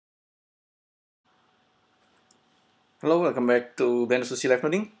Hello, welcome back to Blender Live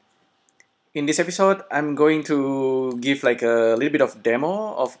Nodding. In this episode, I'm going to give like a little bit of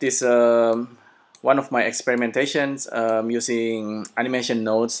demo of this one of my experimentations using animation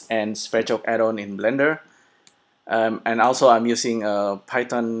nodes and Sverchok add-on in Blender. And also I'm using a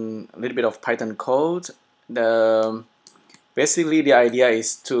little bit of Python code. Basically the idea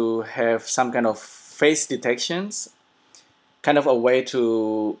is to have some kind of face detections, kind of a way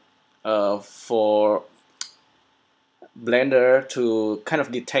to for Blender to kind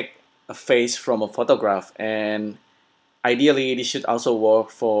of detect a face from a photograph, and ideally this should also work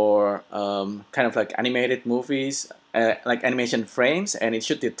for kind of like animated movies, like animation frames, and it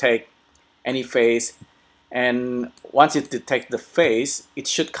should detect any face, and once it detects the face it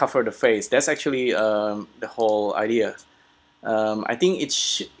should cover the face. That's actually the whole idea. I think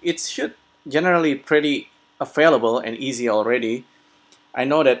it should generally pretty available and easy already. I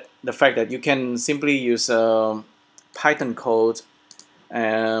know that the fact that you can simply use Python code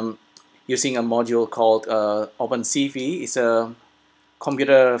um, using a module called opencv. It's a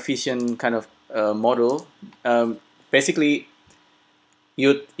computer vision kind of module. Basically,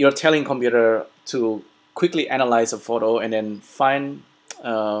 you're telling computer to quickly analyze a photo and then find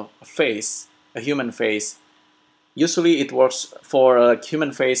a face, a human face. Usually it works for a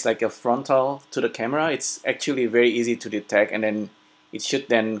human face like a frontal to the camera. It's actually very easy to detect, and then it should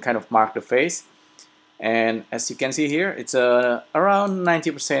then kind of mark the face. And as you can see here, it's around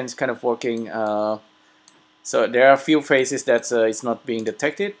 90% kind of working. So there are a few faces that it's not being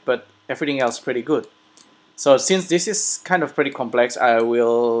detected, but everything else pretty good. So since this is kind of pretty complex, I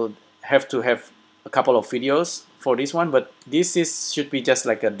will have to have a couple of videos for this one, but should be just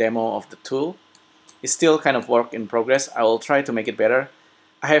like a demo of the tool. It's still kind of work in progress. I will try to make it better.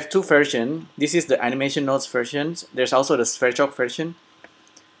 I have two versions. This is the animation nodes version. There's also the Sverchok version.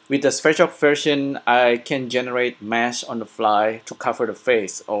 With the Sverchok version, I can generate mesh on the fly to cover the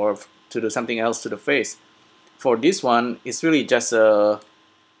face or to do something else to the face. For this one, it's really just to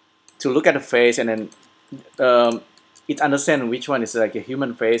look at the face, and then it understands which one is like a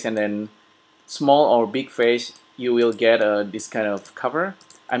human face, and then small or big face, you will get this kind of cover.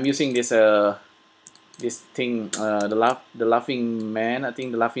 I'm using this thing, the laughing man. I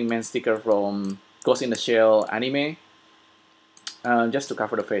think the laughing man sticker from Ghost in the Shell anime, just to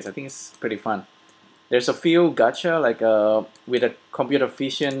cover the face. I think it's pretty fun. There's a few gotcha, like with a computer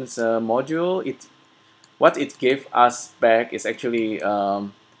vision module. What it gave us back is actually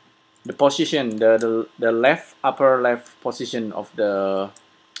the position, the left upper left position of the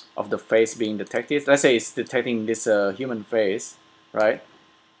face being detected. Let's say it's detecting this human face, right?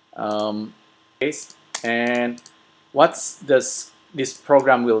 Face, and what's this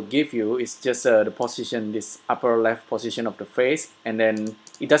program will give you is just the position, this upper left position of the face, and then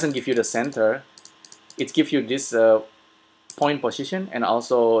it doesn't give you the center. It gives you this point position and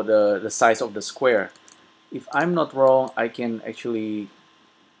also the size of the square. If I'm not wrong, I can actually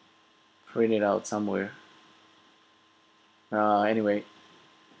print it out somewhere. Anyway,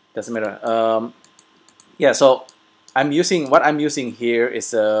 doesn't matter. Yeah, so what I'm using here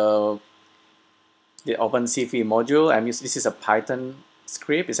is the opencv module. This is a Python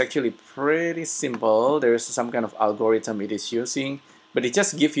script. It's actually pretty simple. There's some kind of algorithm it is using, but it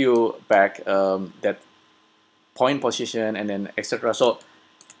just gives you back that point position and then etc. So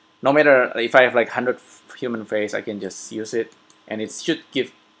no matter if I have like 100 human face, I can just use it, and it should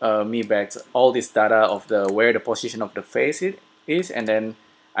give me back all this data of where the position of the face is. And then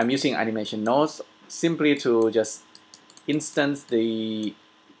I'm using animation nodes simply to just instance this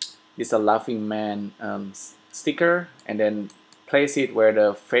a laughing man sticker, and then place it where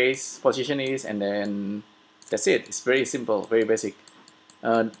the face position is, and then that's it. It's very simple, very basic.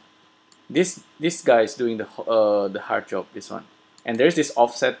 Uh, this guy is doing the hard job, this one. And there's this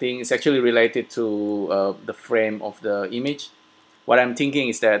offsetting. It's actually related to the frame of the image. What I'm thinking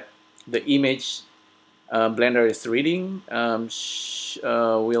is that the image Blender is reading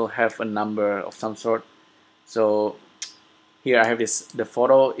will have a number of some sort. So here I have the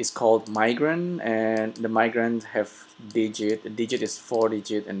photo is called migrant, and the migrant have digit. The digit is 4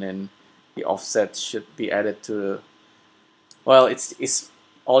 digit, and then the offset should be added to well, it's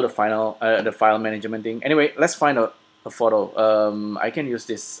all the file management thing. Anyway, let's find a photo. I can use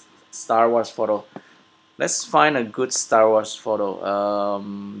this Star Wars photo. Let's find a good Star Wars photo.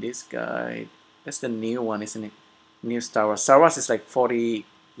 This guy, that's the new one, isn't it? New Star Wars. Star Wars is like 40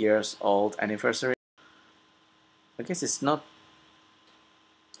 years old anniversary. I guess it's not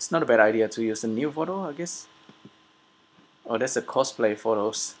a bad idea to use a new photo, I guess. Oh, that's the cosplay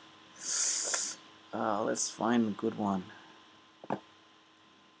photos. Let's find a good one.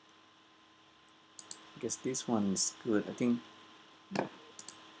 guess this one is good. I think.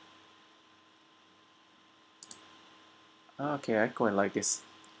 Okay, I quite like this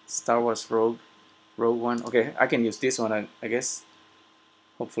Star Wars Rogue One. Okay, I can use this one. I guess.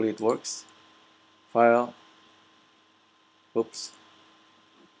 Hopefully it works. File. Oops.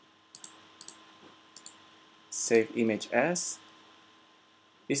 Save image as.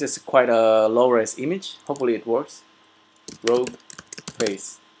 This is quite a low-res image. Hopefully it works. Rogue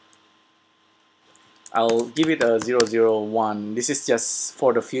face. I'll give it a 001. This is just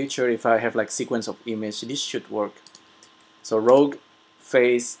for the future. If I have like sequence of image, this should work. So rogue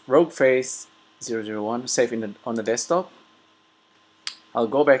face 001. Save in on the desktop. I'll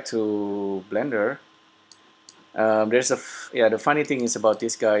go back to Blender. The funny thing is about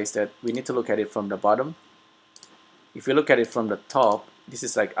this guy is that we need to look at it from the bottom. If you look at it from the top, this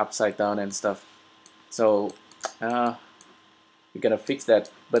is like upside down and stuff. So we gotta fix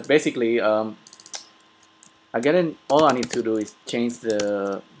that. But basically, all I need to do is change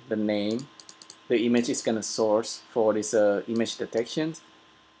the name the image is gonna source for this image detection.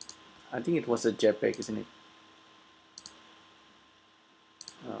 I think it was a JPEG, isn't it?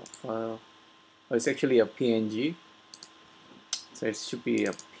 File. Oh, it's actually a PNG. So it should be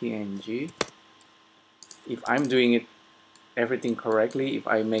a PNG. If I'm doing it everything correctly, if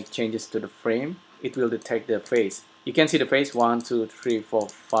I make changes to the frame, it will detect the face. You can see the face 1, 2, 3, 4,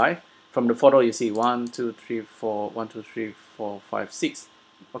 5. From the photo, you see 1, 2, 3, 4, 1, 2, 3, 4, 5, 6.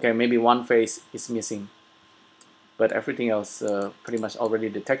 Okay, maybe one face is missing, but everything else pretty much already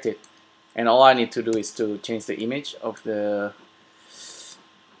detected. And all I need to do is to change the image of the.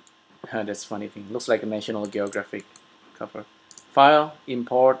 That's funny thing. Looks like a National Geographic cover. File,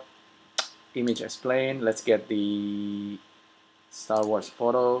 import, image as plane. Let's get the Star Wars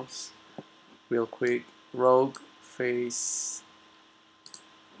photos real quick. Rogue face,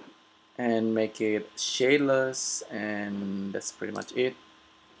 and make it shadeless, and that's pretty much it.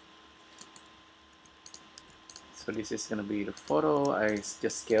 So this is gonna be the photo. I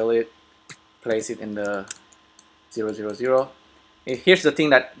just scale it, place it in the 000. Here's the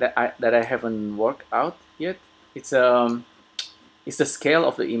thing that I haven't worked out yet. It's the scale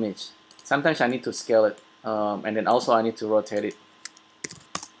of the image. Sometimes I need to scale it, and then also I need to rotate it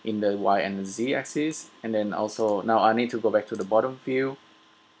in the Y and Z axis, and then also now I need to go back to the bottom view.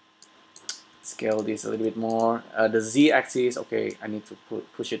 Scale this a little bit more. The Z axis, okay, I need to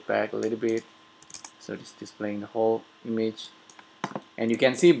push it back a little bit. So it's displaying the whole image, and you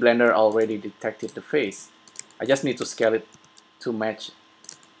can see Blender already detected the face. I just need to scale it to match.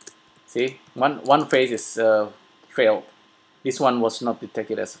 See, one face is failed. This one was not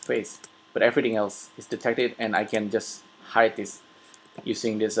detected as a face, but everything else is detected, and I can just hide this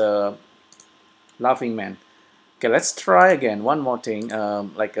using this laughing man. Okay, let's try again. One more thing,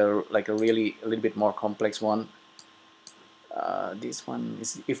 like a little bit more complex one. This one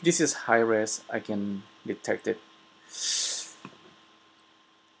is, if this is high res, I can detect it.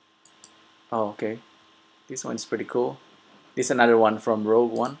 Oh, okay. This one is pretty cool. This is another one from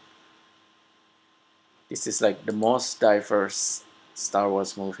Rogue One. This is like the most diverse Star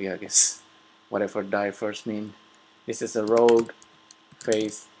Wars movie, I guess. Whatever diverse mean. This is a Rogue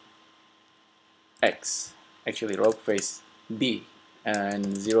face X. Actually, Rogue face B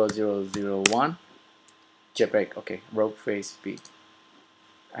and 0001. JPEG. Okay, Rogue face B.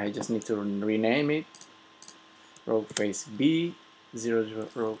 I just need to rename it. Rogue face B 00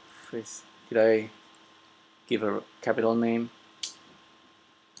 Rogue face. Did I give a capital name?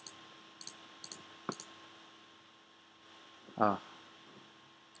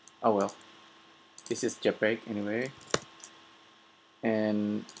 Oh well. This is JPEG anyway.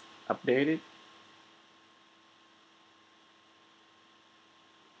 And update it.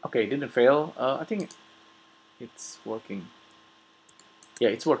 Okay, didn't fail. I think it's working. Yeah,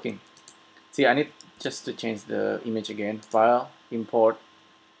 it's working. See, I need just to change the image again. File, import,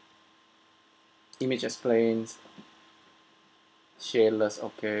 image as planes, shadeless.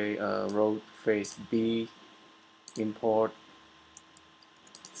 Okay, road face B, import,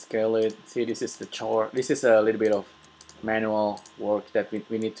 scale it. See, this is the chart. This is a little bit of manual work that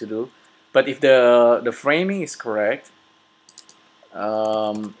we need to do. But if the framing is correct,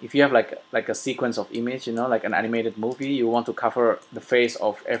 if you have like a sequence of image, you know, like an animated movie, you want to cover the face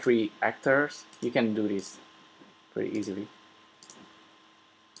of every actors, you can do this pretty easily.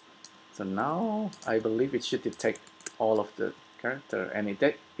 So now I believe it should detect all of the character, and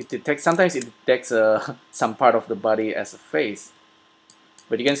it detects, sometimes it detects some part of the body as a face.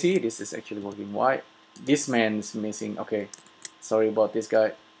 But you can see this is actually working. Why? This man is missing. Okay, sorry about this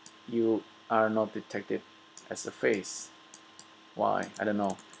guy. You are not detected as a face. Why? I don't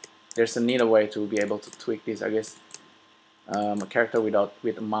know. there's a neater way to be able to tweak this, I guess. A character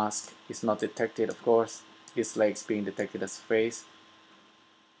with a mask is not detected, of course. His legs being detected as face.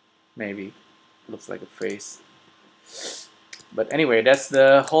 Maybe looks like a face. But anyway, that's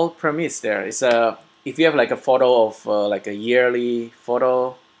the whole premise. There is a, if you have like a photo of like a yearly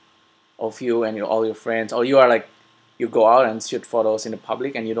photo of you and all your friends, or you are like, you go out and shoot photos in the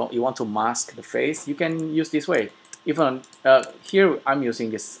public and you want to mask the face, you can use this way. Even here I'm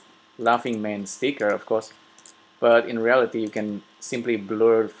using this laughing man sticker, of course, but in reality you can simply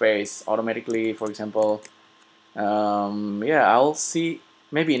blur the face automatically, for example. Yeah, I'll see,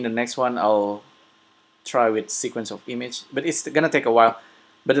 maybe in the next one I'll try with sequence of image, but it's gonna take a while.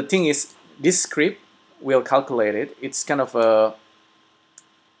 But the thing is, this script will calculate it. It's kind of a,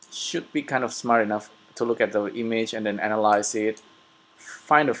 should be kind of smart enough to look at the image and then analyze it,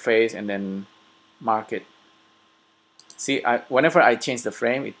 find a face, and then mark it. See, whenever I change the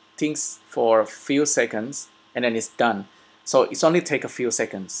frame, it thinks for a few seconds and then it's done. So it's only take a few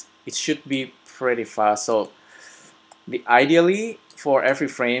seconds. It should be pretty fast. So ideally, for every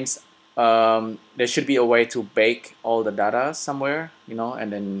frames, there should be a way to bake all the data somewhere, you know,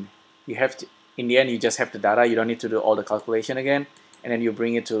 and then you have to, in the end, you just have the data. You don't need to do all the calculation again. And then you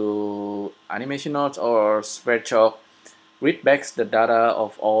bring it to animation notes or Sverchok, read back the data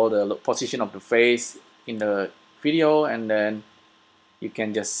of all the position of the face in the video, and then you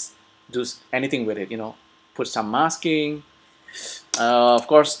can just do anything with it, you know, put some masking. Of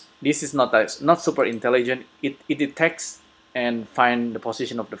course, this is not super intelligent. It detects and find the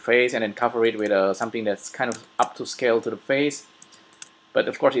position of the face and then cover it with something that's kind of up to scale to the face. But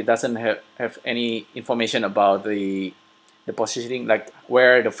of course, it doesn't have any information about the positioning, like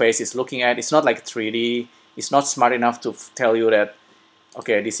where the face is looking at. It's not like 3D. It's not smart enough to tell you that,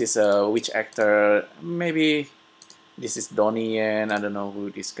 okay, this is which actor. Maybe this is Donnie and I don't know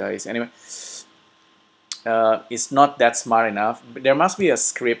who this guy is. Anyway, it's not that smart enough. But there must be a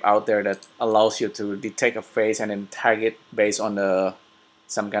script out there that allows you to detect a face and then tag it based on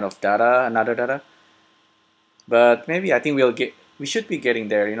some kind of data, another data. But maybe I think we should be getting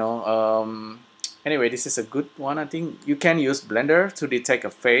there, you know. Anyway, this is a good one. I think you can use Blender to detect a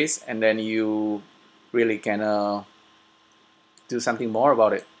face, and then you really can do something more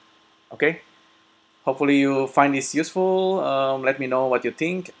about it. Okay, hopefully you find this useful. Let me know what you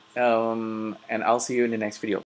think, and I'll see you in the next video.